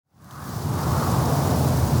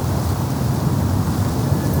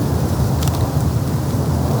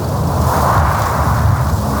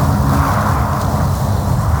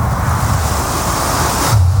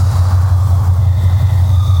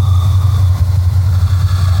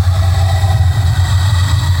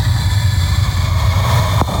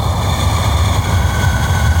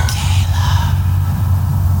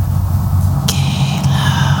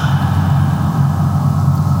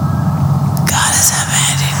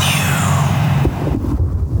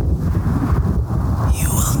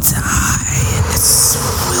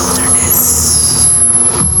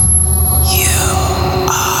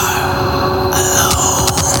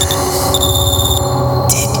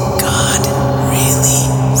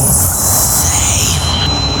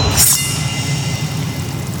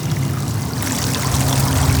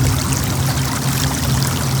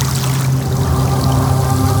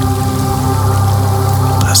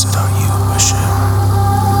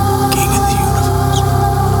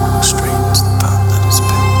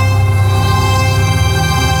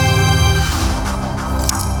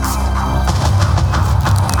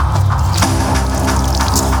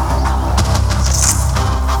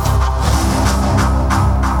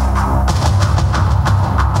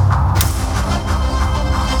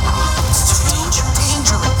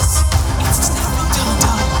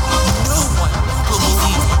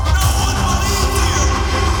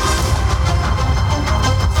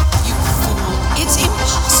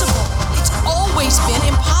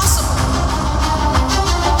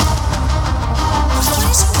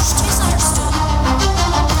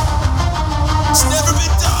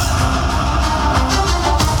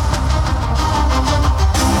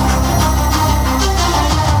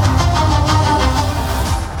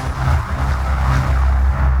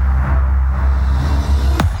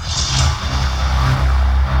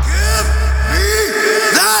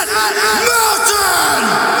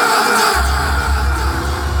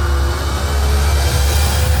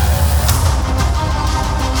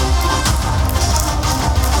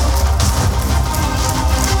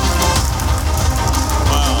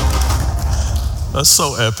That's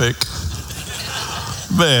so epic.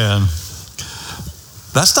 Man,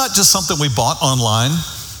 that's not just something we bought online.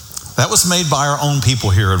 That was made by our own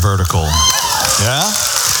people here at Vertical. Yeah?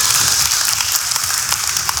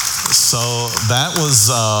 So that was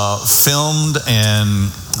filmed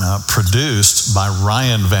and produced by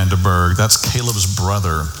Ryan Vanderberg. That's Caleb's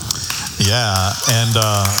brother. Yeah, and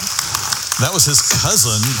that was his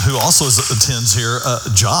cousin who also attends here,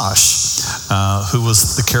 Josh, who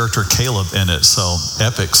was the character Caleb in it. So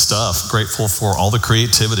epic stuff. Grateful for all the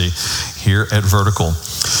creativity here at Vertical.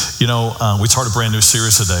 You know, we started a brand new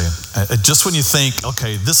series today. Just when you think,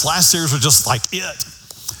 okay, this last series was just like it,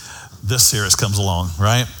 this series comes along,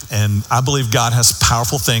 right? And I believe God has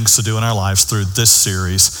powerful things to do in our lives through this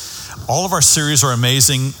series. All of our series are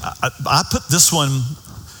amazing. I put this one,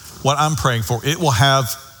 what I'm praying for, it will have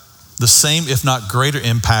the same, if not greater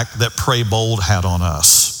impact that Pray Bold had on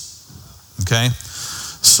us, okay?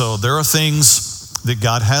 So there are things that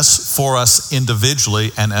God has for us individually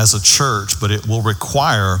and as a church, but it will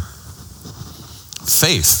require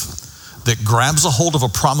faith that grabs a hold of a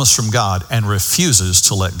promise from God and refuses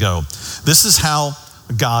to let go. This is how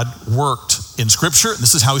God worked in Scripture.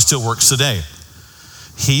 This is how He still works today.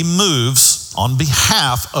 He moves on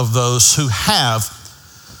behalf of those who have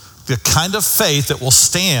the kind of faith that will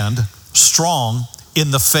stand strong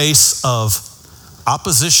in the face of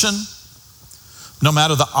opposition, no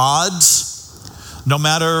matter the odds, no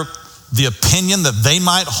matter the opinion that they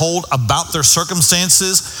might hold about their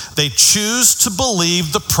circumstances. They choose to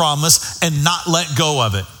believe the promise and not let go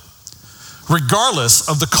of it, regardless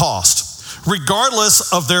of the cost,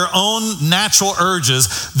 regardless of their own natural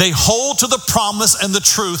urges. They hold to the promise and the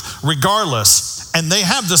truth regardless. And they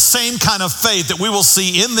have the same kind of faith that we will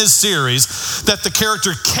see in this series that the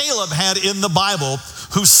character Caleb had in the Bible,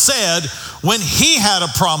 who said when he had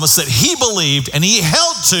a promise that he believed and he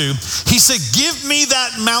held to, he said, give me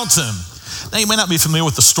that mountain. Now you may not be familiar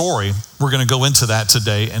with the story. We're going to go into that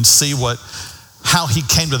today and see how he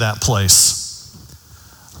came to that place.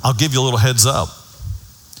 I'll give you a little heads up.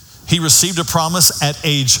 He received a promise at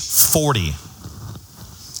age 40.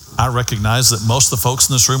 I recognize that most of the folks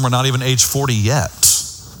in this room are not even age 40 yet,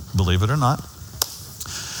 believe it or not.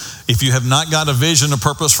 If you have not got a vision, a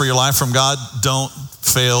purpose for your life from God, don't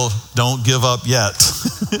fail, don't give up yet.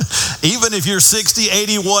 Even if you're 60,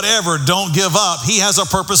 80, whatever, don't give up. He has a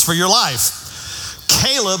purpose for your life.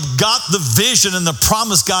 Caleb got the vision and the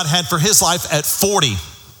promise God had for his life at 40.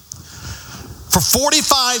 For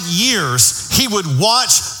 45 years, he would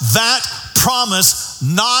watch that promise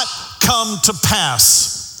not come to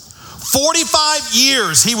pass. 45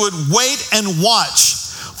 years he would wait and watch.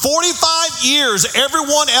 45 years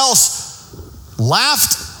everyone else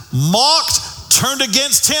laughed, mocked, turned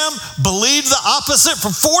against him, believed the opposite.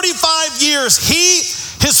 For 45 years he,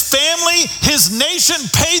 his family, his nation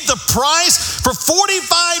paid the price. For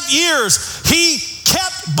 45 years he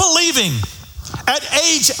kept believing. At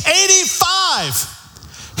age 85,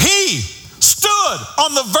 he stood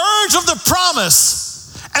on the verge of the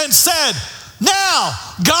promise and said, now,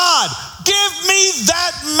 God, give me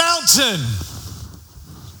that mountain.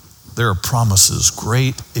 There are promises,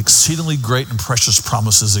 great, exceedingly great and precious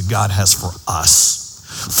promises that God has for us,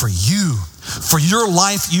 for you, for your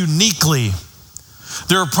life uniquely.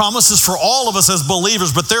 There are promises for all of us as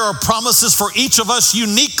believers, but there are promises for each of us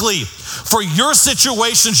uniquely, for your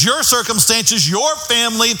situations, your circumstances, your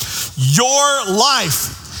family, your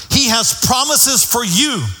life. He has promises for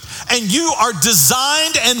you, and you are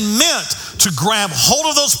designed and meant to grab hold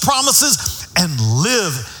of those promises and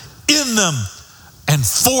live in them and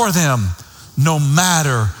for them, no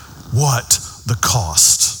matter what the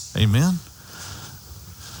cost. Amen?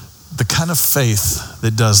 The kind of faith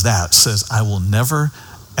that does that says, I will never,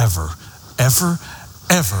 ever, ever,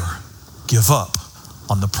 ever give up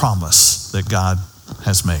on the promise that God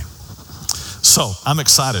has made. So I'm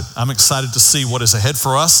excited. I'm excited to see what is ahead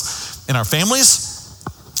for us in our families,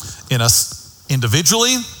 in us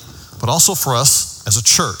individually, but also for us as a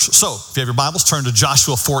church. So if you have your Bibles, turn to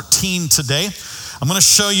Joshua 14 today. I'm going to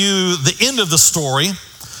show you the end of the story,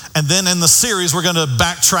 and then in the series, we're going to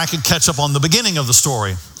backtrack and catch up on the beginning of the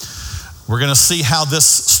story. We're going to see how this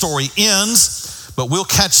story ends, but we'll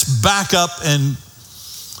catch back up and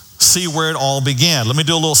see where it all began. Let me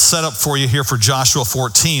do a little setup for you here for Joshua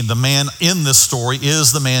 14. The man in this story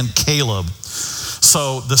is the man Caleb.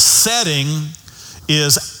 So the setting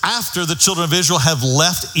is after the children of Israel have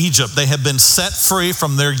left Egypt. They have been set free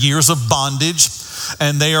from their years of bondage,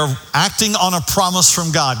 and they are acting on a promise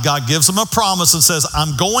from God. God gives them a promise and says,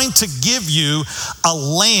 I'm going to give you a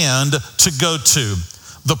land to go to,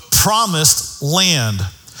 the promised land.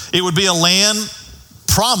 It would be a land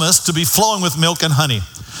promised to be flowing with milk and honey.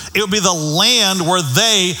 It would be the land where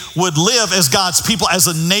they would live as God's people, as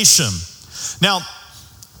a nation. Now,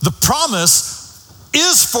 the promise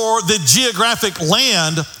is for the geographic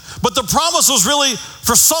land, but the promise was really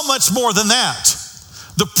for so much more than that.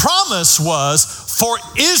 The promise was for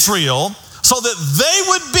Israel so that they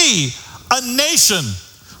would be a nation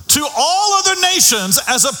to all other nations,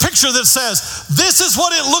 as a picture that says, this is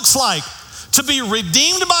what it looks like to be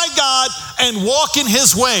redeemed by God and walk in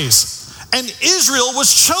his ways. And Israel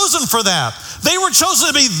was chosen for that. They were chosen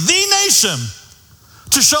to be the nation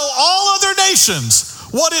to show all other nations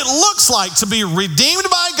what it looks like to be redeemed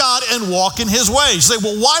by God and walk in his ways. You say,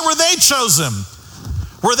 well, why were they chosen?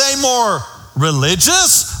 Were they more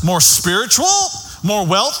religious, more spiritual, more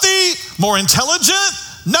wealthy, more intelligent?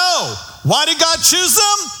 No. Why did God choose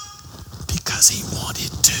them? Because he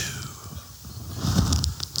wanted to.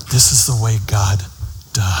 This is the way God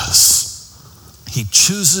does. He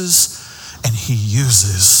chooses and he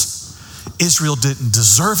uses. Israel didn't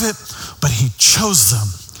deserve it, but he chose them.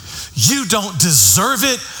 You don't deserve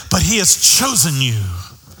it, but he has chosen you.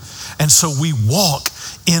 And so we walk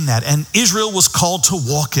in that. And Israel was called to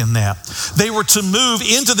walk in that. They were to move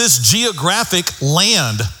into this geographic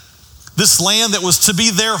land, this land that was to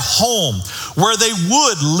be their home, where they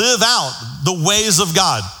would live out the ways of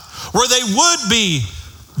God, where they would be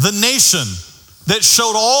the nation that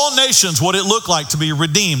showed all nations what it looked like to be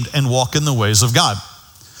redeemed and walk in the ways of God.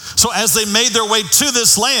 So as they made their way to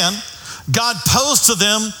this land, God posed to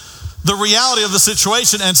them the reality of the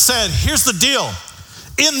situation and said, here's the deal.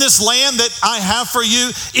 In this land that I have for you,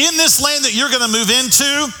 in this land that you're going to move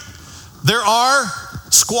into, there are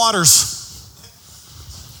squatters.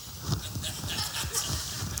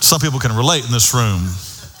 Some people can relate in this room.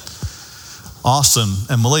 Austin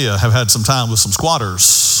and Malia have had some time with some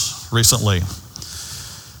squatters recently.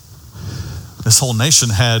 This whole nation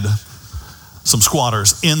had some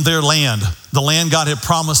squatters in their land, the land God had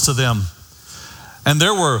promised to them. And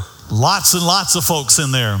there were lots and lots of folks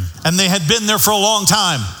in there, and they had been there for a long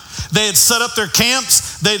time. They had set up their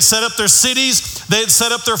camps, they had set up their cities, they had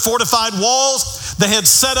set up their fortified walls, they had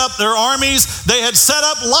set up their armies, they had set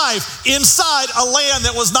up life inside a land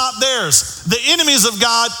that was not theirs. The enemies of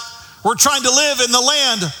God were trying to live in the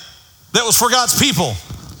land that was for God's people.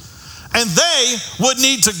 And they would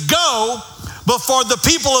need to go before the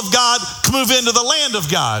people of God could move into the land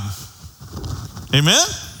of God. Amen?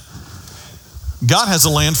 God has a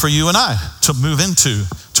land for you and I to move into,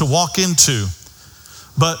 to walk into.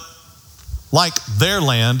 But like their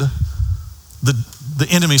land, the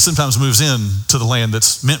enemy sometimes moves in to the land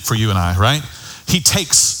that's meant for you and I, right? He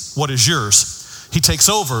takes what is yours. He takes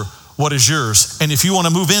over what is yours. And if you want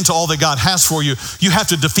to move into all that God has for you, you have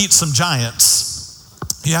to defeat some giants.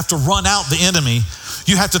 You have to run out the enemy.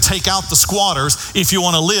 You have to take out the squatters if you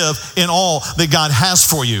want to live in all that God has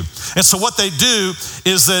for you. And so what they do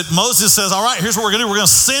is that Moses says, all right, here's what we're going to do. We're going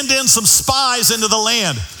to send in some spies into the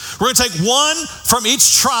land. We're going to take one from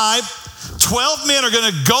each tribe. 12 men are going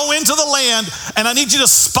to go into the land, and I need you to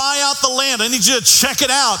spy out the land. I need you to check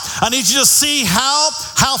it out. I need you to see how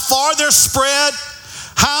far they're spread,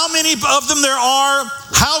 how many of them there are,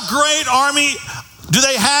 how great army do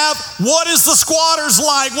they have? What is the squatters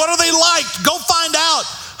like? What are they like? Go find out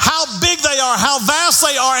how big they are, how vast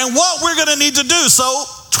they are, and what we're going to need to do. So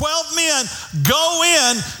 12 men go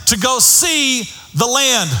in to go see the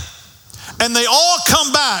land. And they all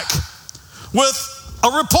come back with a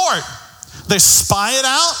report. They spy it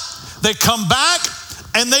out. They come back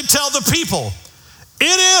and they tell the people,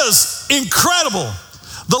 it is incredible.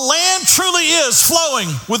 The land truly is flowing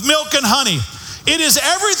with milk and honey. It is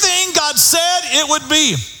everything God said it would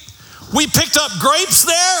be. We picked up grapes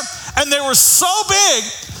there, and they were so big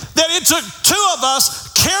that it took two of us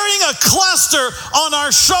carrying a cluster on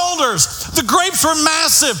our shoulders. The grapes were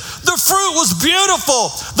massive. The fruit was beautiful.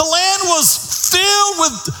 The land was filled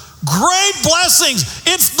with great blessings.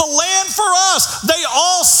 It's the land for us. They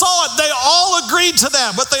all saw it. They all agreed to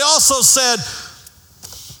that. But they also said,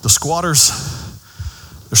 the squatters,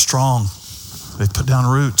 they're strong. They put down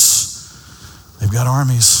roots. They've got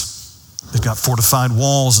armies. They've got fortified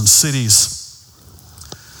walls and cities.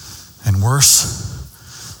 And worse,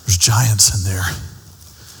 there's giants in there.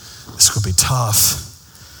 It's going to be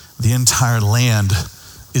tough. The entire land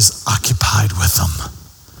is occupied with them.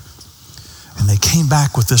 And they came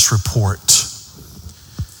back with this report.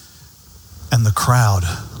 And the crowd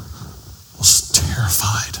was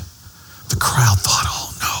terrified. The crowd thought, oh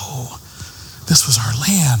no, this was our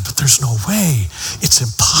land, but there's no way. It's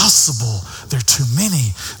impossible. They're too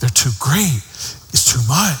many. They're too great. It's too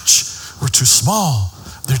much. We're too small.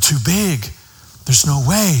 They're too big. There's no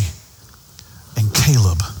way. And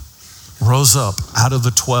Caleb rose up out of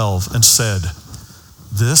the 12 and said,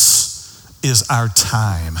 this is our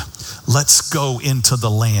time. Let's go into the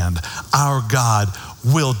land. Our God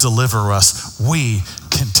will deliver us. We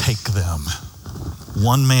can take them.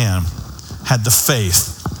 One man had the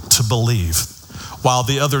faith to believe, while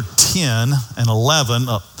the other 10 and 11,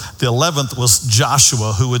 the 11th was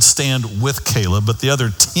Joshua, who would stand with Caleb, but the other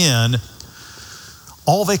 10,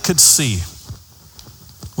 all they could see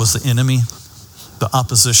was the enemy, the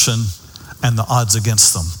opposition, and the odds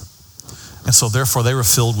against them. And so therefore they were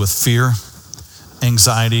filled with fear,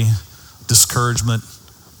 anxiety, discouragement,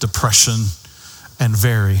 depression, and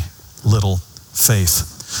very little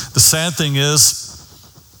faith. The sad thing is,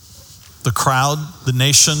 the crowd, the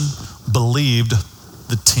nation, believed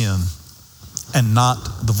the 10 and not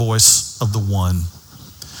the voice of the one.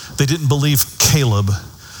 They didn't believe Caleb.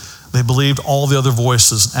 They believed all the other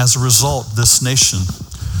voices. As a result, this nation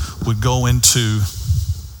would go into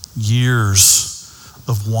years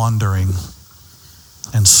of wandering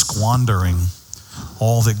and squandering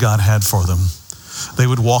all that God had for them. They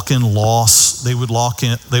would walk in loss. They would walk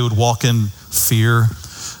in fear.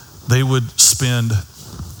 They would spend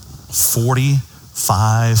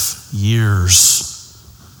 45 years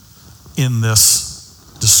in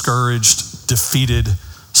this discouraged, defeated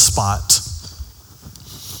spot.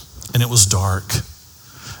 And it was dark.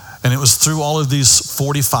 And it was through all of these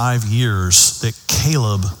 45 years that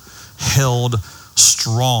Caleb held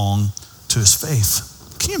strong to his faith.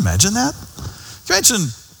 Can you imagine that? Can you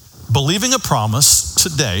imagine believing a promise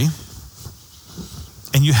today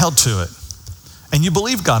and you held to it and you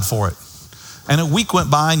believed God for it? And a week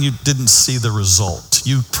went by and you didn't see the result.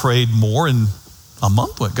 You prayed more and a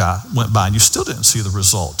month went by and you still didn't see the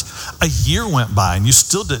result. A year went by and you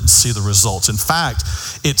still didn't see the results. In fact,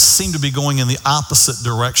 it seemed to be going in the opposite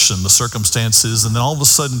direction, the circumstances. And then all of a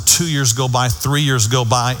sudden, 2 years go by, 3 years go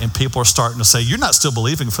by, and people are starting to say, you're not still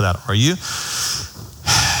believing for that, are you?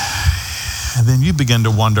 And then you begin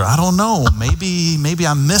to wonder, I don't know, maybe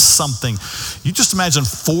I missed something. You just imagine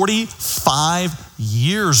 45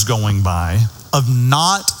 years going by of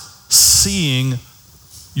not seeing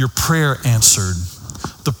your prayer answered,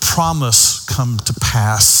 the promise come to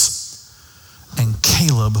pass, and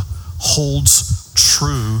Caleb holds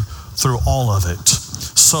true through all of it.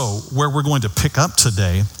 So where we're going to pick up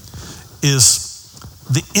today is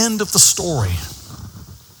the end of the story.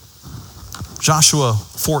 Joshua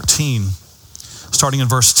 14, starting in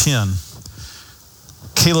verse 10.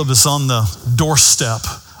 Caleb is on the doorstep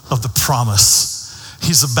of the promise.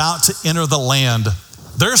 He's about to enter the land.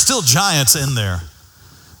 There are still giants in there,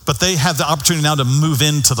 but they have the opportunity now to move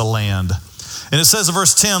into the land. And it says in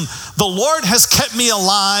verse 10, the Lord has kept me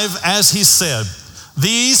alive, as he said,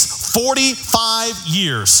 these 45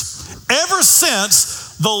 years, ever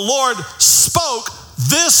since the Lord spoke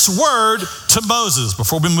this word to Moses.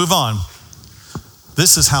 Before we move on,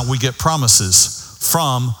 this is how we get promises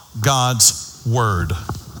from God's word.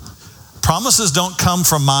 Promises don't come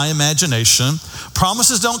from my imagination.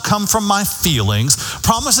 Promises don't come from my feelings.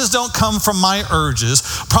 Promises don't come from my urges.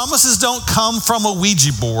 Promises don't come from a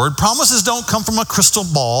Ouija board. Promises don't come from a crystal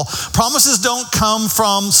ball. Promises don't come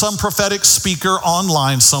from some prophetic speaker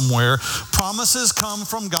online somewhere. Promises come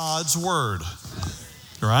from God's word,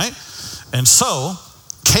 right? And so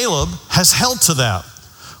Caleb has held to that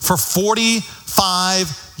for 45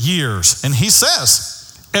 years. And he says,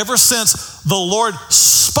 ever since the Lord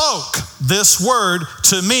spoke this word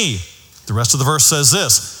to me. The rest of the verse says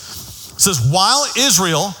this. It says, while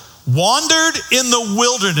Israel wandered in the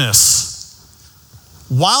wilderness,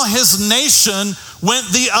 while his nation went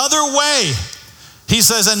the other way, he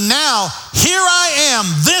says, and now here I am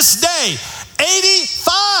this day,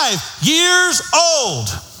 85 years old.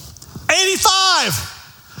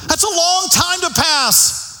 85. That's a long time to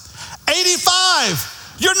pass. 85.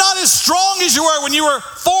 You're not as strong as you were when you were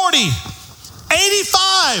 40.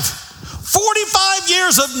 85. 45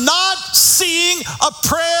 years of not seeing a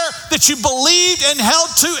prayer that you believed and held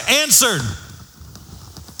to answered.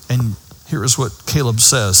 And here is what Caleb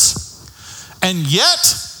says. And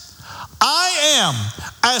yet I am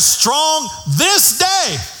as strong this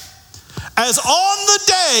day as on the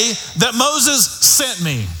day that Moses sent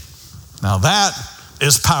me. Now that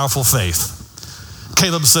is powerful faith.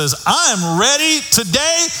 Caleb says, I'm ready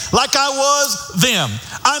today like I was then.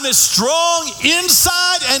 I'm as strong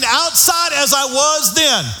inside and outside as I was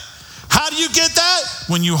then. How do you get that?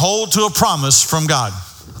 When you hold to a promise from God.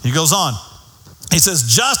 He goes on. He says,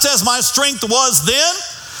 just as my strength was then,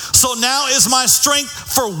 so now is my strength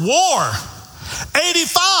for war.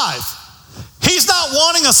 85. He's not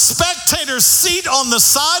wanting a spectator seat on the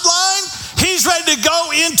sideline. He's ready to go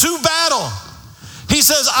into battle. He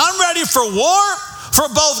says, I'm ready for war, for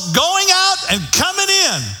both going out and coming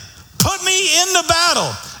in. Put me in the battle.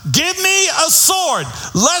 Give me a sword.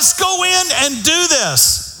 Let's go in and do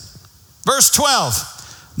this. Verse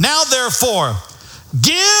 12. Now therefore,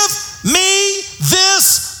 give me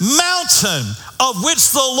this mountain of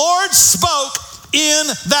which the Lord spoke in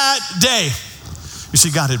that day. You see,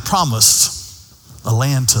 God had promised a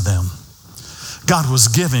land to them. God was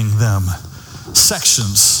giving them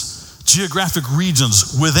sections, geographic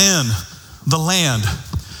regions within the land.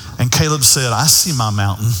 And Caleb said, I see my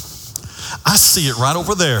mountain. I see it right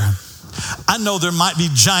over there. I know there might be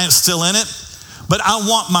giants still in it, but I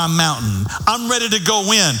want my mountain. I'm ready to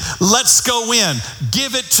go in. Let's go in.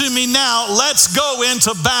 Give it to me now. Let's go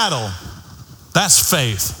into battle. That's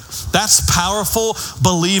faith. That's powerful,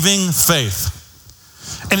 believing faith.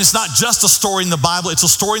 And it's not just a story in the Bible. It's a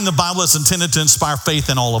story in the Bible that's intended to inspire faith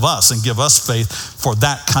in all of us and give us faith for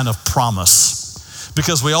that kind of promise.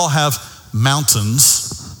 Because we all have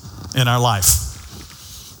mountains in our life.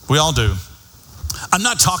 We all do. I'm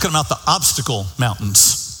not talking about the obstacle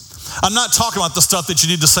mountains. I'm not talking about the stuff that you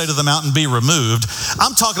need to say to the mountain, be removed.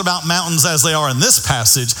 I'm talking about mountains as they are in this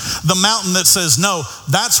passage. The mountain that says, no,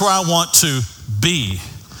 that's where I want to be.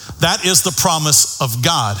 That is the promise of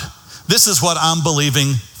God. This is what I'm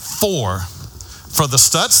believing for. For the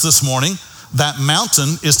Stutz this morning, that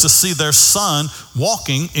mountain is to see their son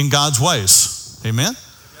walking in God's ways. Amen?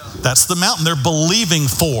 That's the mountain they're believing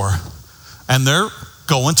for. And they're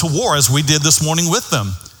going to war as we did this morning with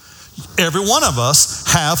them. Every one of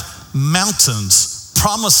us have mountains,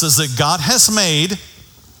 promises that God has made,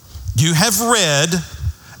 you have read,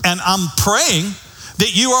 and I'm praying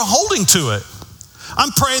that you are holding to it.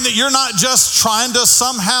 I'm praying that you're not just trying to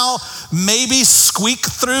somehow maybe squeak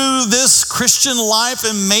through this Christian life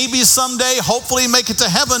and maybe someday hopefully make it to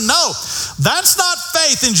heaven. No, that's not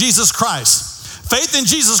faith in Jesus Christ. Faith in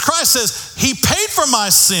Jesus Christ says, he paid for my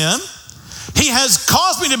sin. He has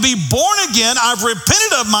caused me to be born again. I've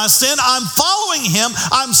repented of my sin. I'm following him.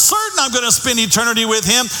 I'm certain I'm going to spend eternity with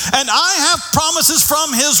him. And I have promises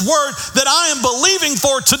from his word that I am believing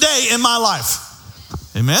for today in my life.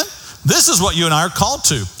 Amen? This is what you and I are called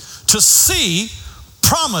to see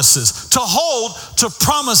promises, to hold to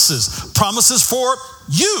promises. Promises for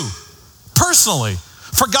you personally,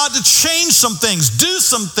 for God to change some things, do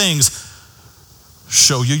some things,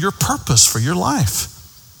 show you your purpose for your life.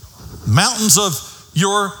 Mountains of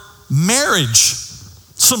your marriage,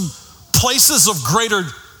 some places of greater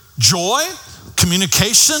joy,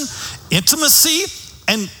 communication, intimacy,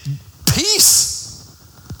 and peace.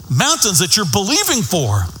 Mountains that you're believing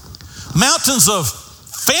for. Mountains of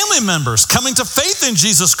family members coming to faith in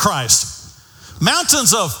Jesus Christ.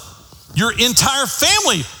 Mountains of your entire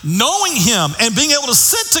family knowing him and being able to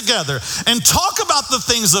sit together and talk about the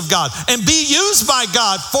things of God and be used by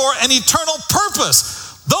God for an eternal purpose.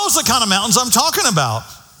 Those are the kind of mountains I'm talking about.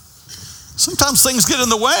 Sometimes things get in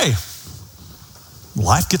the way.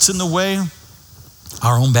 Life gets in the way.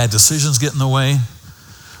 Our own bad decisions get in the way.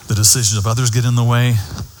 The decisions of others get in the way.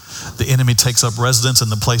 The enemy takes up residence in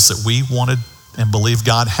the place that we wanted and believed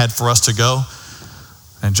God had for us to go.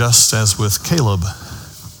 And just as with Caleb,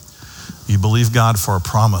 you believe God for a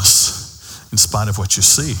promise in spite of what you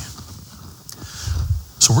see.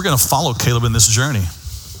 So we're going to follow Caleb in this journey.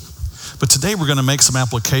 But today we're going to make some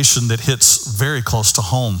application that hits very close to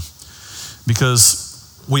home,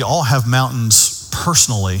 because we all have mountains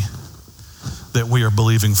personally that we are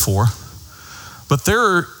believing for. But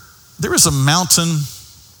there is a mountain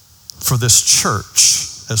for this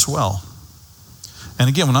church as well. And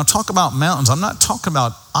again, when I talk about mountains, I'm not talking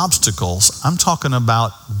about obstacles. I'm talking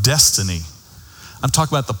about destiny. I'm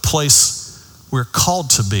talking about the place we're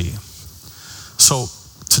called to be. So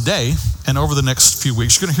today and over the next few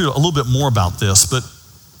weeks, you're going to hear a little bit more about this, but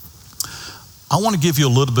I want to give you a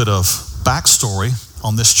little bit of backstory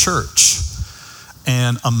on this church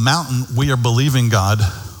and a mountain we are believing God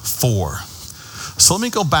for. So let me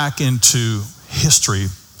go back into history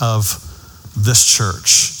of this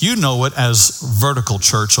church. You know it as Vertical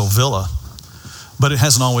Church Ovilla, but it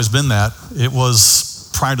hasn't always been that. It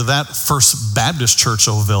was, prior to that, First Baptist Church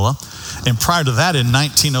Ovilla. And prior to that, in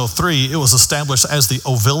 1903, it was established as the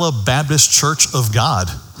Ovilla Baptist Church of God.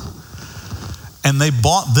 And they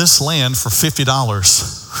bought this land for $50.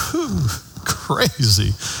 Whew,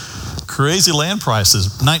 crazy land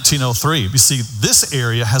prices, 1903. You see, this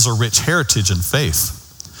area has a rich heritage in faith.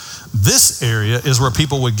 This area is where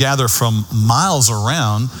people would gather from miles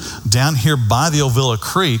around down here by the Ovilla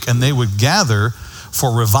Creek, and they would gather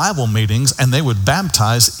for revival meetings, and they would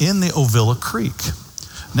baptize in the Ovilla Creek.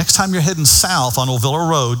 Next time you're heading south on Ovilla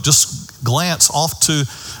Road, just glance off to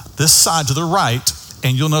this side to the right,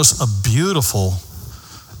 And you'll notice a beautiful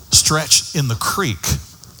stretch in the creek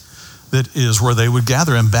that is where they would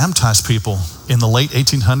gather and baptize people in the late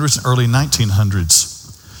 1800s and early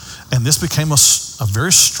 1900s. And this became a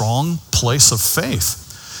very strong place of faith.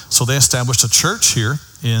 So they established a church here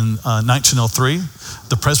in 1903.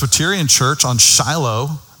 The Presbyterian Church on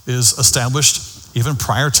Shiloh is established even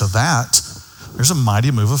prior to that. There's a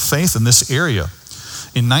mighty move of faith in this area.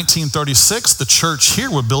 In 1936, the church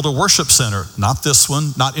here would build a worship center. Not this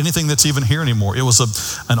one, not anything that's even here anymore. It was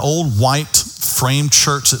an old white frame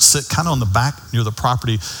church that sit kind of on the back near the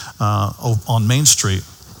property on Main Street.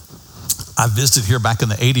 I visited here back in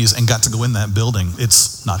the 80s and got to go in that building.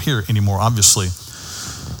 It's not here anymore, obviously.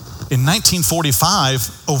 In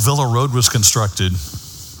 1945, Ovilla Road was constructed.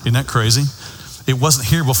 Isn't that crazy? It wasn't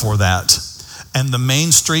here before that. And the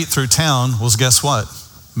main street through town was, guess what?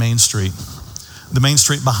 Main Street. The main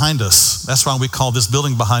street behind us. That's why we call this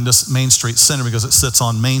building behind us Main Street Center, because it sits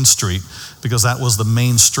on Main Street, because that was the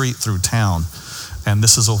main street through town. And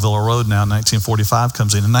this is Ovilla Road now. 1945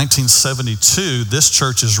 comes in. In 1972, this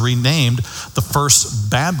church is renamed the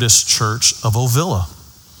First Baptist Church of Ovilla.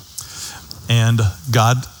 And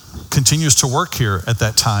God continues to work here at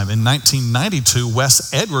that time. In 1992,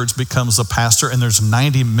 Wes Edwards becomes the pastor, and there's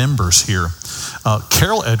 90 members here.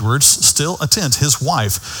 Carol Edwards still attends, his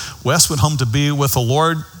wife. Wes went home to be with the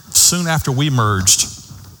Lord soon after we merged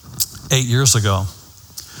 8 years ago.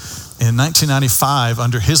 In 1995,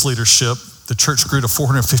 under his leadership, the church grew to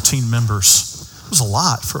 415 members. It was a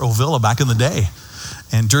lot for Ovilla back in the day.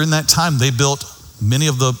 And during that time, they built many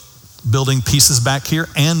of the building pieces back here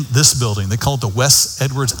and this building. They called it the Wes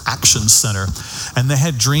Edwards Action Center. And they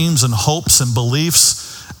had dreams and hopes and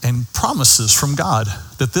beliefs and promises from God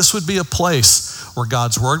that this would be a place where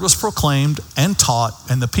God's word was proclaimed and taught,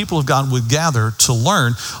 and the people of God would gather to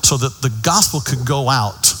learn so that the gospel could go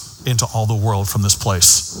out into all the world from this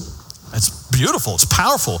place. It's beautiful, it's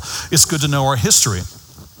powerful, it's good to know our history.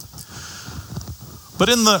 But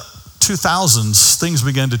in the 2000s, things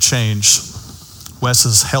began to change.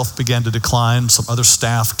 Wes's health began to decline, some other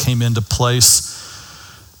staff came into place,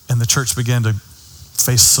 and the church began to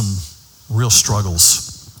face some real struggles.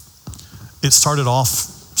 It started off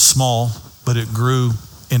small, but it grew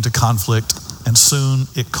into conflict, and soon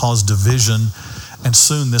it caused division, and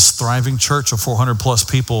soon this thriving church of 400 plus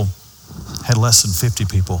people had less than 50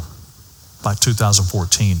 people by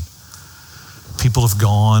 2014. People have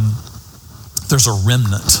gone. There's a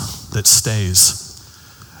remnant that stays.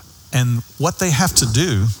 And what they have to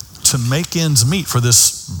do to make ends meet for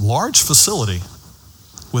this large facility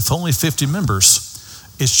with only 50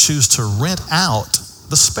 members is choose to rent out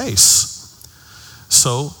the space.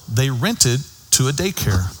 So they rented to a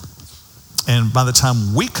daycare. And by the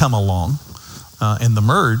time we come along in the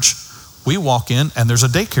merge, we walk in and there's a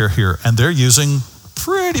daycare here, and they're using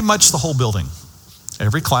pretty much the whole building.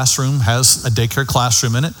 Every classroom has a daycare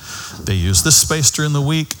classroom in it. They use this space during the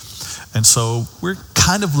week. And so we're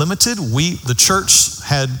kind of limited. The church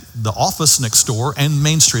had the office next door and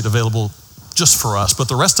Main Street available just for us, but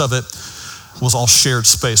the rest of it was all shared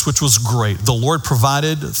space, which was great. The Lord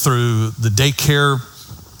provided through the daycare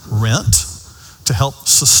rent to help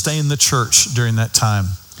sustain the church during that time.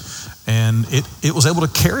 And it was able to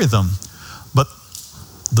carry them. But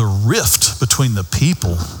the rift between the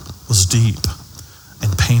people was deep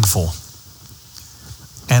and painful.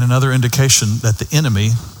 And another indication that the enemy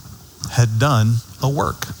had done a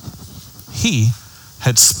work. He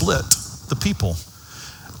had split the people.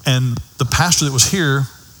 And the pastor that was here,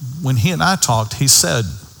 when he and I talked, he said,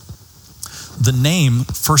 the name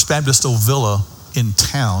First Baptist Ovilla in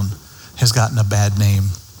town has gotten a bad name.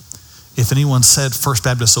 If anyone said First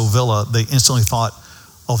Baptist Ovilla, they instantly thought,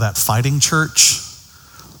 oh, that fighting church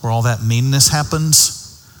where all that meanness happens.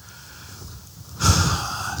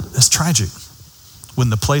 That's tragic. When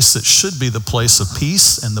the place that should be the place of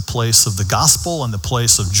peace and the place of the gospel and the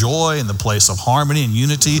place of joy and the place of harmony and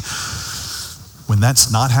unity, when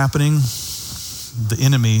that's not happening, the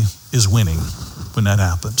enemy is winning when that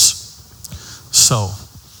happens. So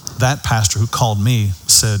that pastor who called me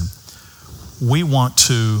said, we want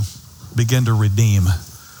to begin to redeem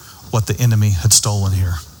what the enemy had stolen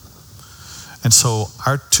here. And so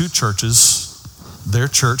our two churches, their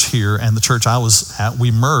church here and the church I was at,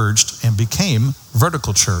 we merged and became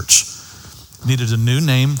Vertical Church. Needed a new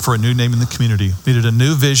name for a new name in the community. Needed a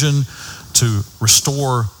new vision to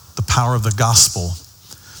restore the power of the gospel.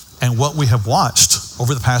 And what we have watched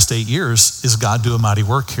over the past 8 years is God do a mighty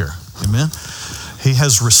work here. Amen. He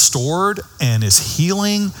has restored and is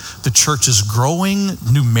healing. The church is growing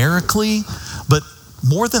numerically. But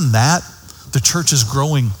more than that, the church is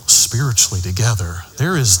growing spiritually together.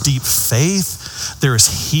 There is deep faith. There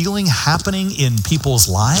is healing happening in people's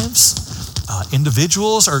lives.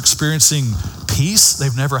 Individuals are experiencing peace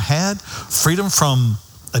they've never had, freedom from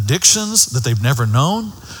addictions that they've never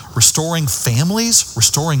known, restoring families,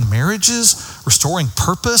 restoring marriages, restoring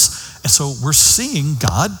purpose. And so we're seeing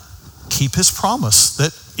God keep his promise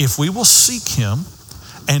that if we will seek him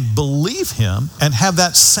and believe him and have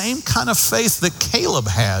that same kind of faith that Caleb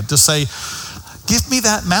had to say, give me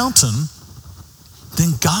that mountain,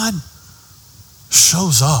 then God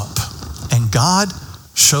shows up and God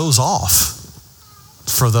shows off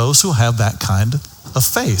for those who have that kind of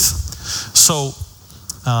faith. So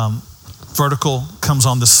Vertical comes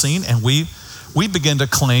on the scene, and we begin to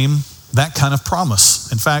claim that kind of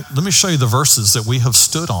promise. In fact, let me show you the verses that we have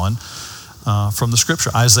stood on from the scripture.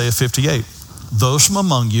 Isaiah 58. Those from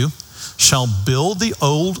among you shall build the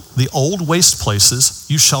old waste places.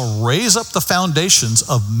 You shall raise up the foundations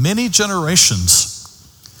of many generations.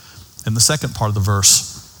 In the second part of the verse,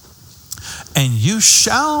 and you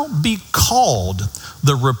shall be called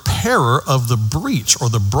the repairer of the breach or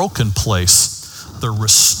the broken place, the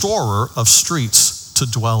restorer of streets to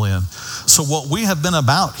dwell in. So what we have been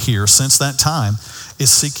about here since that time is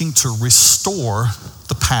seeking to restore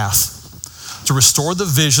the path, to restore the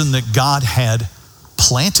vision that God had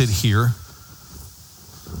planted here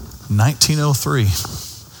 1903,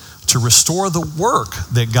 to restore the work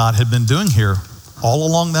that God had been doing here all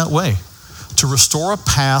along that way, to restore a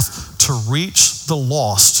path to reach the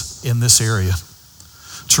lost in this area,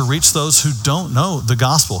 to reach those who don't know the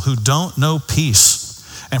gospel, who don't know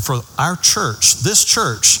peace, and for our church, this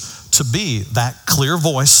church, to be that clear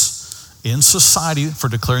voice in society for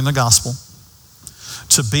declaring the gospel,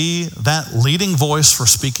 to be that leading voice for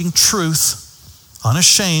speaking truth,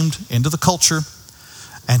 unashamed, into the culture,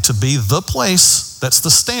 and to be the place that's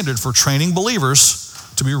the standard for training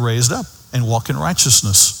believers to be raised up and walk in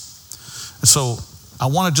righteousness. And so I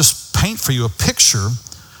want to just paint for you a picture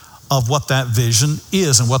of what that vision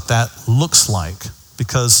is and what that looks like,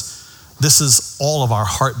 because this is all of our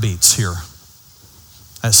heartbeats here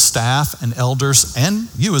as staff and elders and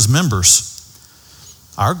you as members.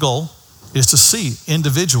 Our goal is to see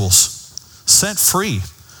individuals set free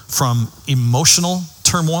from emotional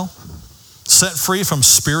turmoil, set free from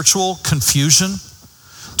spiritual confusion,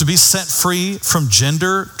 to be set free from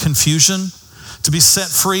gender confusion, to be set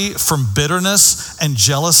free from bitterness and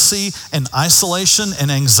jealousy and isolation and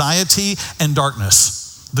anxiety and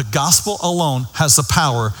darkness. The gospel alone has the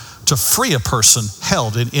power to free a person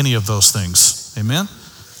held in any of those things. Amen?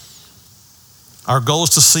 Our goal is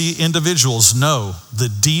to see individuals know the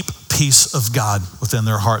deep peace of God within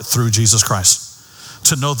their heart through Jesus Christ,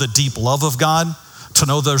 to know the deep love of God, to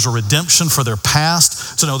know there's a redemption for their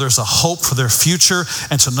past, to know there's a hope for their future,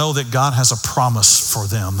 and to know that God has a promise for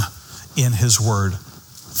them in his word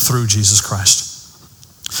through Jesus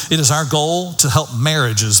Christ. It is our goal to help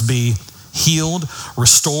marriages be healed,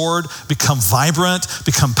 restored, become vibrant,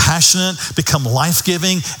 become passionate, become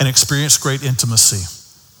life-giving, and experience great intimacy.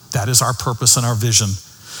 That is our purpose and our vision.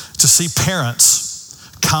 To see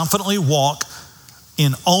parents confidently walk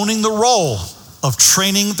in owning the role of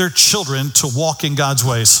training their children to walk in God's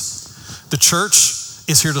ways. The church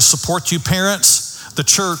is here to support you, parents. The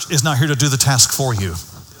church is not here to do the task for you.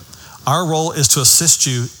 Our role is to assist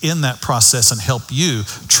you in that process and help you,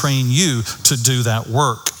 train you to do that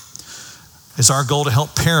work. It's our goal to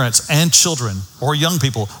help parents and children or young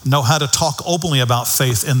people know how to talk openly about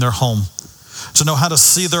faith in their home, to know how to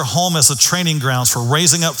see their home as a training grounds for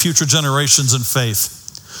raising up future generations in faith.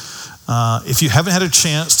 If you haven't had a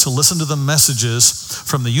chance to listen to the messages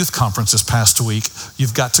from the youth conference this past week,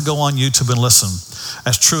 you've got to go on YouTube and listen.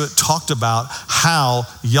 As Truett talked about how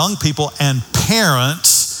young people and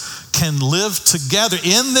parents can live together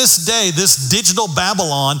in this day, this digital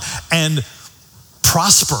Babylon, and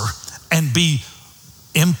prosper and be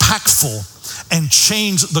impactful and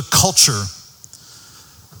change the culture.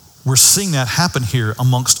 We're seeing that happen here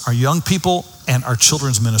amongst our young people and our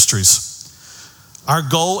children's ministries. Our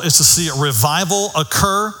goal is to see a revival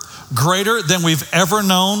occur greater than we've ever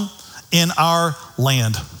known in our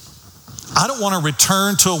land. I don't want to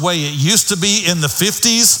return to a way it used to be in the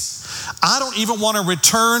 50s. I don't even want to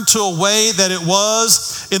return to a way that it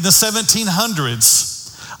was in the 1700s.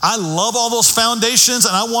 I love all those foundations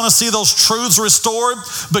and I want to see those truths restored,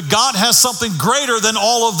 but God has something greater than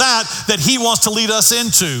all of that he wants to lead us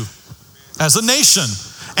into as a nation.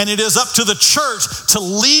 And it is up to the church to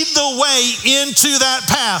lead the way into that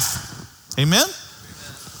path. Amen?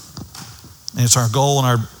 And it's our goal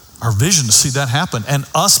and our vision to see that happen and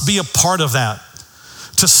us be a part of that.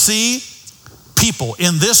 To see people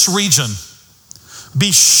in this region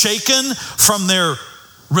be shaken from their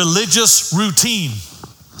religious routine.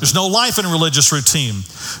 There's no life in religious routine.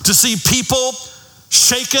 To see people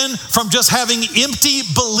shaken from just having empty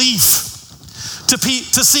belief. To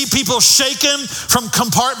see people shaken from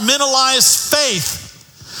compartmentalized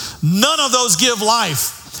faith. None of those give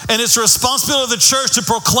life. And it's the responsibility of the church to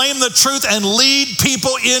proclaim the truth and lead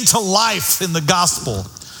people into life in the gospel.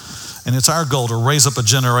 And it's our goal to raise up a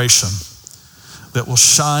generation that will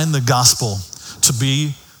shine the gospel to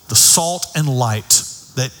be the salt and light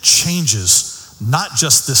that changes not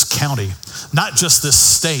just this county, not just this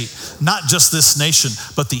state, not just this nation,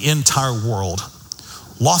 but the entire world.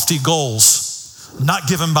 Lofty goals, not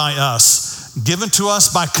given by us, given to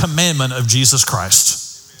us by commandment of Jesus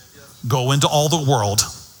Christ. Go into all the world.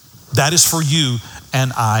 That is for you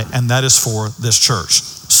and I, and that is for this church.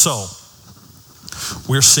 So,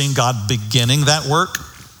 we're seeing God beginning that work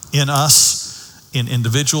in us, in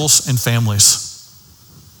individuals and families.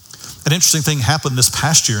 An interesting thing happened this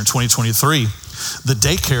past year in 2023. The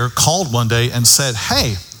daycare called one day and said,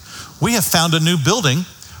 hey, we have found a new building.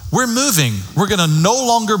 We're moving. We're going to no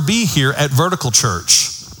longer be here at Vertical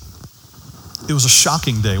Church. It was a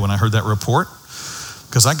shocking day when I heard that report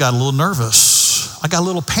because I got a little nervous. I got a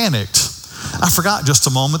little panicked. I forgot just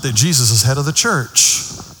a moment that Jesus is head of the church.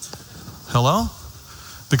 Hello?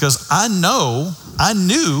 Because I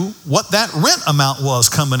knew what that rent amount was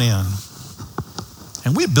coming in.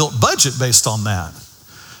 And we built budget based on that.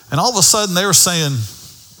 And all of a sudden they were saying,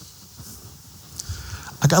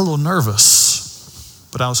 I got a little nervous,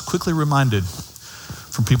 but I was quickly reminded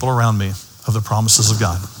from people around me of the promises of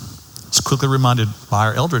God. I was quickly reminded by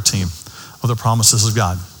our elder team of the promises of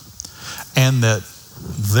God. And that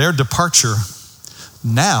their departure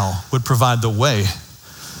now would provide the way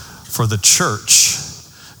for the church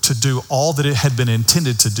to do all that it had been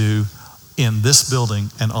intended to do in this building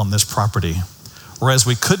and on this property. Whereas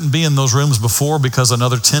we couldn't be in those rooms before because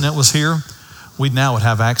another tenant was here, we now would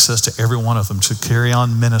have access to every one of them to carry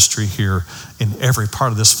on ministry here in every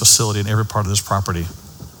part of this facility and every part of this property.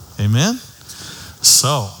 Amen?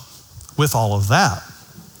 So, with all of that,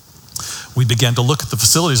 we began to look at the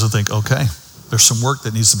facilities and think, okay, there's some work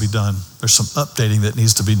that needs to be done. There's some updating that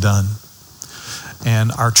needs to be done.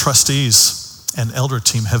 And our trustees and elder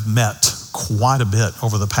team have met quite a bit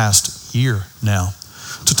over the past year now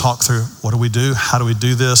to talk through what do we do, how do we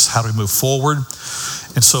do this, how do we move forward.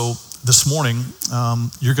 And so this morning,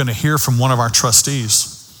 you're going to hear from one of our trustees.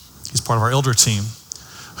 He's part of our elder team,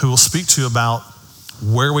 who will speak to you about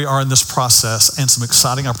where we are in this process and some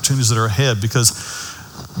exciting opportunities that are ahead, because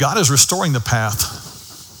God is restoring the path.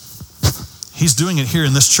 He's doing it here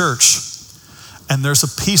in this church. And there's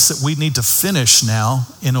a piece that we need to finish now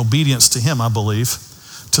in obedience to Him, I believe,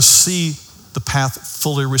 to see the path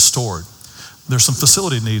fully restored. There's some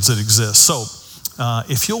facility needs that exist. So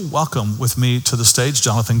if you'll welcome with me to the stage,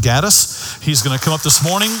 Jonathan Gaddis. He's going to come up this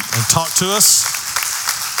morning and talk to us.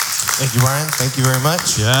 Thank you, Brian. Thank you very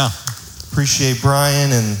much. Yeah. Appreciate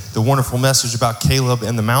Brian and the wonderful message about Caleb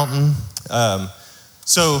and the mountain.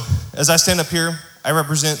 So as I stand up here, I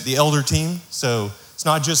represent the elder team. So it's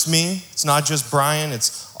not just me, it's not just Brian,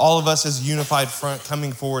 it's all of us as a unified front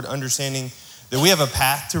coming forward, understanding that we have a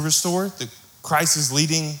path to restore, that Christ is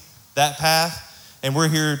leading that path, and we're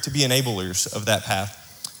here to be enablers of that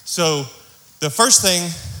path. So the first thing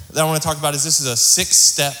that I want to talk about is this is a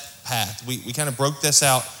 6-step path. We kind of broke this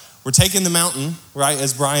out. We're taking the mountain, right,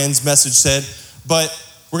 as Brian's message said, but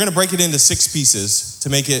we're going to break it into 6 pieces to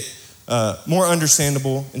make it more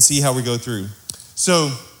understandable and see how we go through.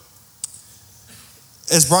 So,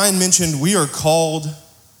 as Brian mentioned, we are called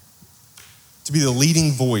to be the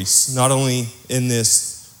leading voice, not only in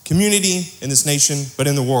this community, in this nation, but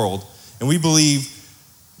in the world. And we believe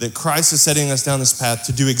that Christ is setting us down this path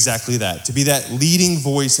to do exactly that, to be that leading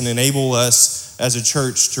voice and enable us as a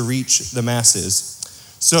church to reach the masses.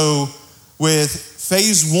 So, with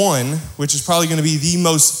phase 1, which is probably going to be the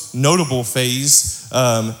most notable phase,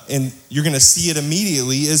 and you're going to see it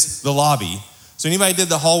immediately, is the lobby. So anybody did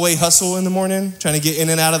the hallway hustle in the morning, trying to get in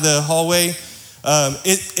and out of the hallway?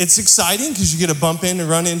 It's exciting because you get to bump in and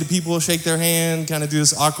run into people, shake their hand, kind of do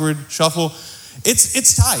this awkward shuffle.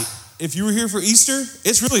 It's tight. If you were here for Easter,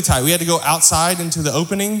 it's really tight. We had to go outside into the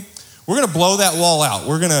opening. We're going to blow that wall out.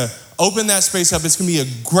 We're going to open that space up. It's going to be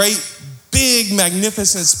a great, big,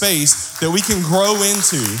 magnificent space that we can grow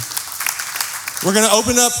into. We're going to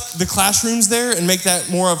open up the classrooms there and make that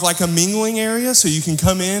more of like a mingling area so you can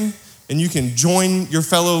come in and you can join your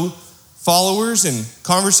fellow followers and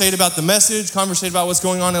conversate about the message, conversate about what's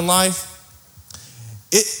going on in life.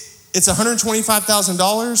 It's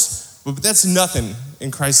 $125,000, but that's nothing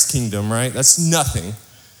in Christ's kingdom, right? That's nothing.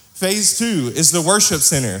 Phase 2 is the worship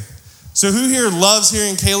center. So who here loves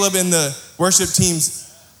hearing Caleb and the worship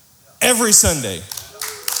teams every Sunday?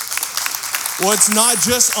 Well, it's not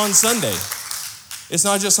just on Sunday. It's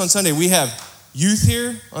not just on Sunday. We have youth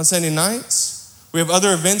here on Sunday nights. We have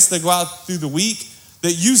other events that go out through the week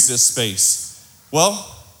that use this space.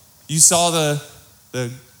 Well, you saw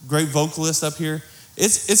the great vocalist up here.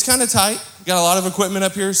 It's kind of tight. Got a lot of equipment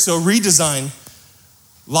up here, so redesign.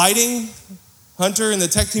 Lighting, Hunter and the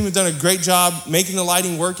tech team have done a great job making the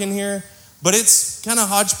lighting work in here, but it's kind of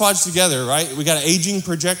hodgepodge together, right? We got an aging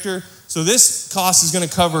projector, so this cost is going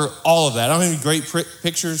to cover all of that. I don't have any great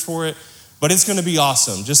pictures for it, but it's going to be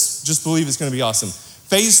awesome. Just believe it's going to be awesome.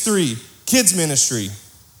 Phase 3, kids ministry.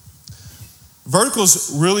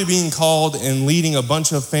 Vertical's really being called and leading a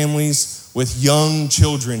bunch of families with young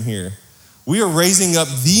children here. We are raising up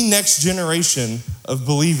the next generation of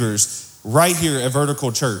believers right here at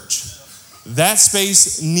Vertical Church. That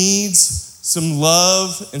space needs some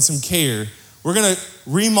love and some care. We're going to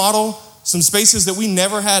remodel some spaces that we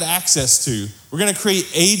never had access to. We're going to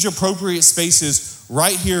create age-appropriate spaces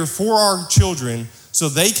right here for our children so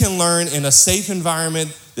they can learn in a safe environment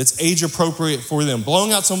that's age-appropriate for them.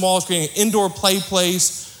 Blowing out some walls, creating an indoor play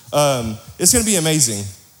place. It's going to be amazing.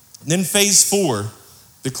 Then phase 4,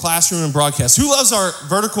 the classroom and broadcast. Who loves our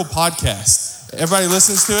Vertical podcast? Everybody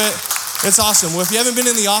listens to it? It's awesome. Well, if you haven't been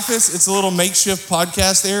in the office, it's a little makeshift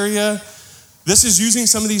podcast area. This is using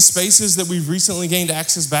some of these spaces that we've recently gained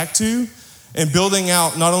access back to and building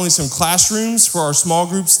out not only some classrooms for our small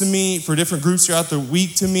groups to meet, for different groups throughout the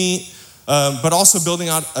week to meet, but also building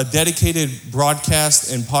out a dedicated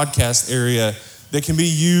broadcast and podcast area that can be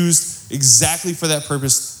used exactly for that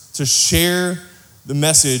purpose, to share the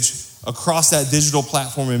message across that digital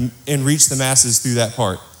platform and reach the masses through that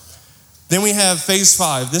part. Then we have phase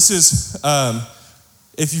 5. This is,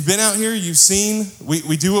 if you've been out here, you've seen,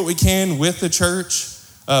 we do what we can with the church,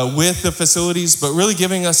 with the facilities, but really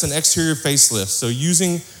giving us an exterior facelift. So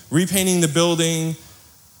repainting the building,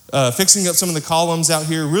 fixing up some of the columns out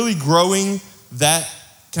here, really growing that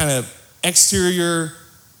kind of exterior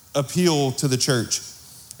appeal to the church.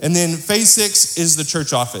 And then phase 6 is the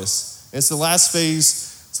church office. It's the last phase.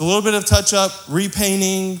 It's a little bit of touch up,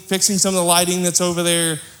 repainting, fixing some of the lighting that's over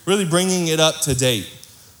there, really bringing it up to date.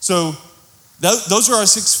 So those are our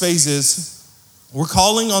 6 phases. We're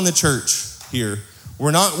calling on the church here.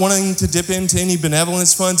 We're not wanting to dip into any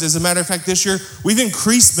benevolence funds. As a matter of fact, this year, we've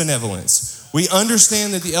increased benevolence. We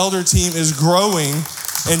understand that the elder team is growing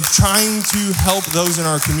and trying to help those in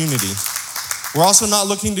our community. We're also not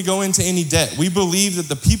looking to go into any debt. We believe that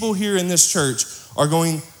the people here in this church are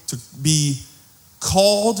going to be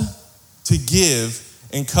called to give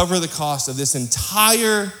and cover the cost of this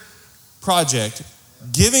entire project,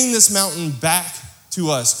 giving this mountain back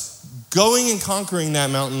to us, going and conquering that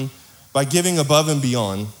mountain by giving above and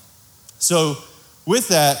beyond. So with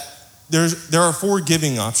that, there are 4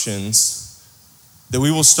 giving options that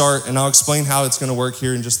we will start, and I'll explain how it's going to work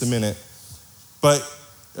here in just a minute. But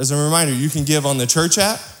as a reminder, you can give on the church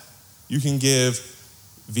app, you can give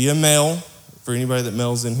via mail. For anybody that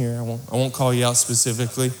mails in here, I won't call you out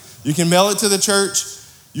specifically. You can mail it to the church.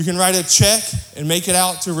 You can write a check and make it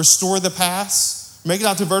out to Restore the Pass. Make it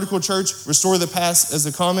out to Vertical Church, Restore the Pass as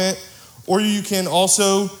a comment. Or you can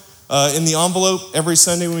also, in the envelope, every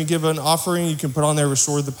Sunday when we give an offering, you can put on there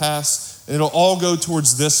Restore the Pass, and it'll all go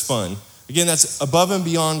towards this fund. Again, that's above and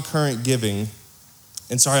beyond current giving.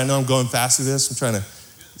 And sorry, I know I'm going fast through this. I'm trying to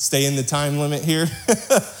stay in the time limit here.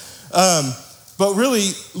 But really,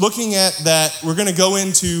 looking at that, we're going to go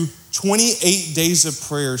into 28 days of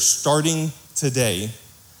prayer starting today.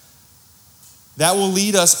 That will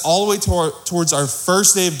lead us all the way towards our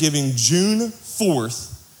first day of giving, June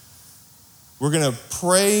 4th. We're going to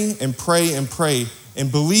pray and pray and pray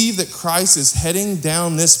and believe that Christ is heading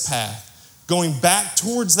down this path, going back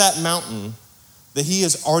towards that mountain that he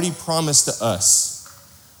has already promised to us.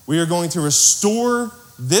 We are going to restore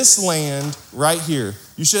this land right here.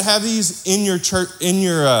 You should have these in your church,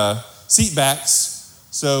 seat backs.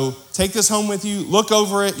 So take this home with you, look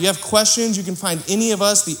over it. You have questions, you can find any of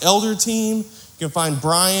us, the elder team. You can find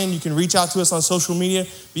Brian. You can reach out to us on social media.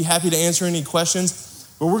 Be happy to answer any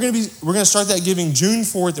questions. But we're going to start that giving June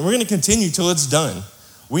 4th, and we're going to continue till it's done.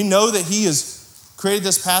 We know that he has created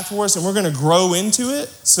this path for us, and we're going to grow into it.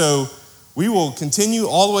 So we will continue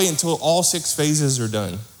all the way until all 6 phases are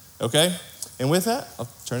done. Okay? And with that, I'll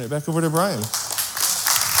turn it back over to Brian.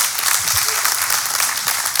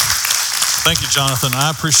 Thank you, Jonathan.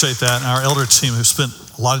 I appreciate that. And our elder team who spent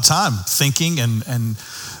a lot of time thinking and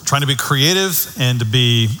trying to be creative and to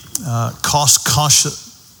be cost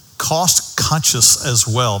conscious conscious as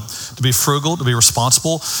well, to be frugal, to be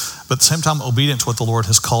responsible, but at the same time obedient to what the Lord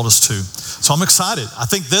has called us to. So I'm excited. I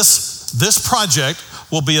think this project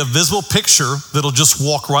will be a visible picture that'll just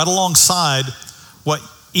walk right alongside what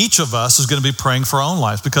each of us is going to be praying for our own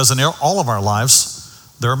lives, because in all of our lives,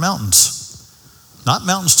 there are mountains. Not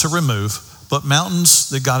mountains to remove, but mountains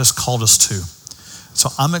that God has called us to. So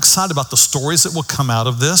I'm excited about the stories that will come out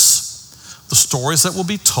of this, the stories that will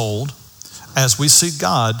be told as we see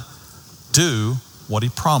God do what he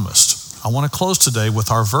promised. I want to close today with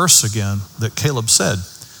our verse again that Caleb said.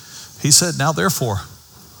 He said, now therefore,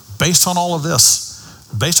 based on all of this,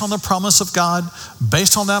 based on the promise of God,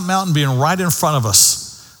 based on that mountain being right in front of us,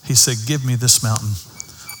 he said, give me this mountain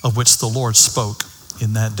of which the Lord spoke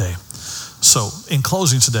in that day. So in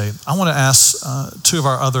closing today, I want to ask two of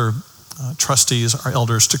our other trustees, our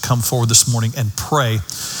elders, to come forward this morning and pray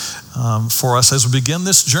for us as we begin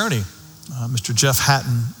this journey. Mr. Jeff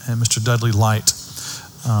Hatton and Mr. Dudley Light.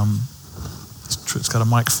 It's got a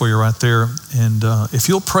mic for you right there. And if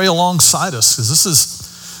you'll pray alongside us, because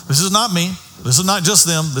this is not me, this is not just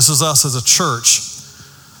them, this is us as a church,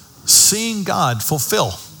 seeing God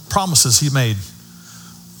fulfill promises he made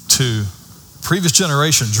to previous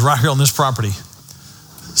generations right here on this property,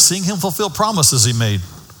 seeing him fulfill promises he made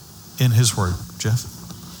in his word. Jeff?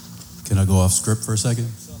 Can I go off script for a second?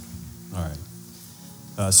 All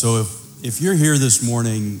right. So if you're here this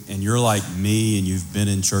morning and you're like me and you've been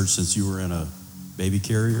in church since you were in a baby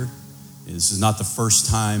carrier, this is not the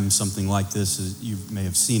first time something like this, you may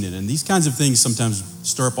have seen it. And these kinds of things sometimes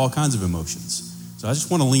stir up all kinds of emotions. So I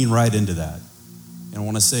just want to lean right into that. And I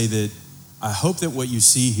want to say that I hope that what you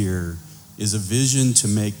see here is a vision to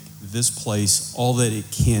make this place all that it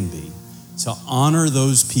can be, to honor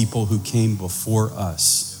those people who came before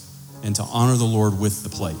us and to honor the Lord with the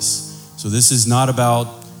place. So this is not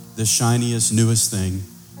about the shiniest, newest thing.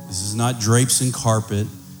 This is not drapes and carpet.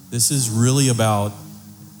 This is really about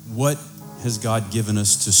what has God given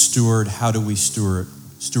us to steward? How do we steward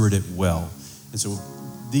it well? And so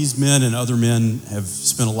these men and other men have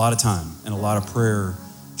spent a lot of time and a lot of prayer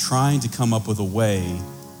trying to come up with a way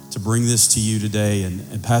to bring this to you today.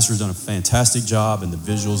 And Pastor's done a fantastic job and the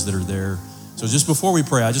visuals that are there. So just before we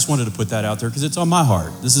pray, I just wanted to put that out there because it's on my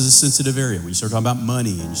heart. This is a sensitive area. When you start talking about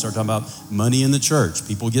money and you start talking about money in the church,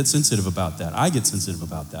 people get sensitive about that. I get sensitive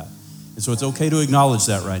about that. And so it's okay to acknowledge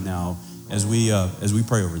that right now as we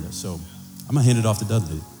pray over this. So I'm going to hand it off to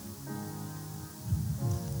Dudley.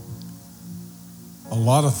 A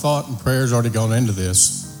lot of thought and prayers already gone into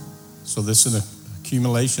this. So this is an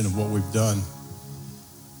accumulation of what we've done.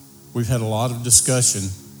 We've had a lot of discussion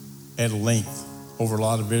at length over a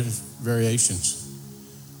lot of variations.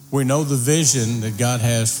 We know the vision that God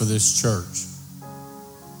has for this church.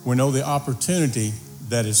 We know the opportunity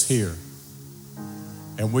that is here.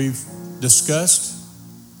 And we've discussed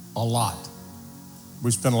a lot.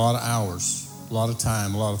 We spent a lot of hours, a lot of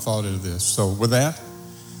time, a lot of thought into this. So with that,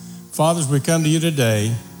 fathers, we come to you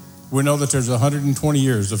today. We know that there's 120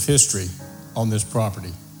 years of history on this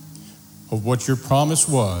property of what your promise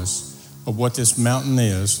was, of what this mountain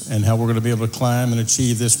is, and how we're going to be able to climb and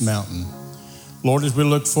achieve this mountain. Lord, as we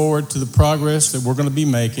look forward to the progress that we're going to be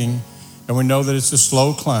making, and we know that it's a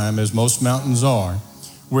slow climb, as most mountains are,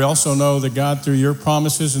 we also know that God, through your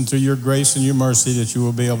promises and through your grace and your mercy, that you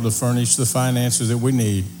will be able to furnish the finances that we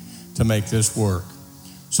need to make this work.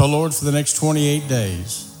 So, Lord, for the next 28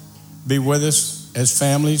 days, be with us as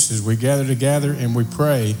families as we gather together and we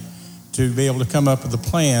pray to be able to come up with the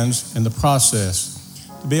plans and the process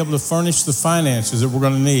to be able to furnish the finances that we're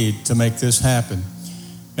going to need to make this happen.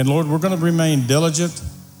 And Lord, we're going to remain diligent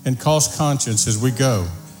and cost conscious as we go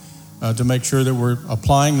to make sure that we're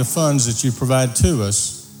applying the funds that you provide to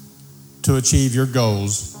us to achieve your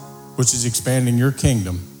goals, which is expanding your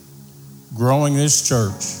kingdom, growing this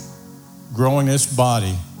church, growing this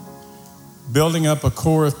body, building up a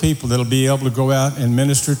core of people that'll be able to go out and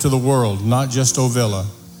minister to the world, not just Ovilla,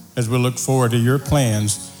 as we look forward to your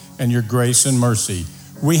plans and your grace and mercy.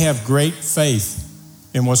 We have great faith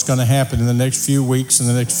in what's going to happen in the next few weeks and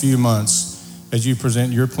the next few months as you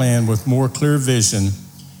present your plan with more clear vision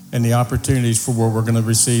and the opportunities for where we're going to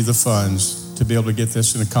receive the funds to be able to get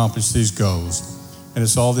this and accomplish these goals. And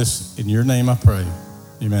it's all this in your name I pray.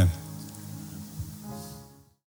 Amen.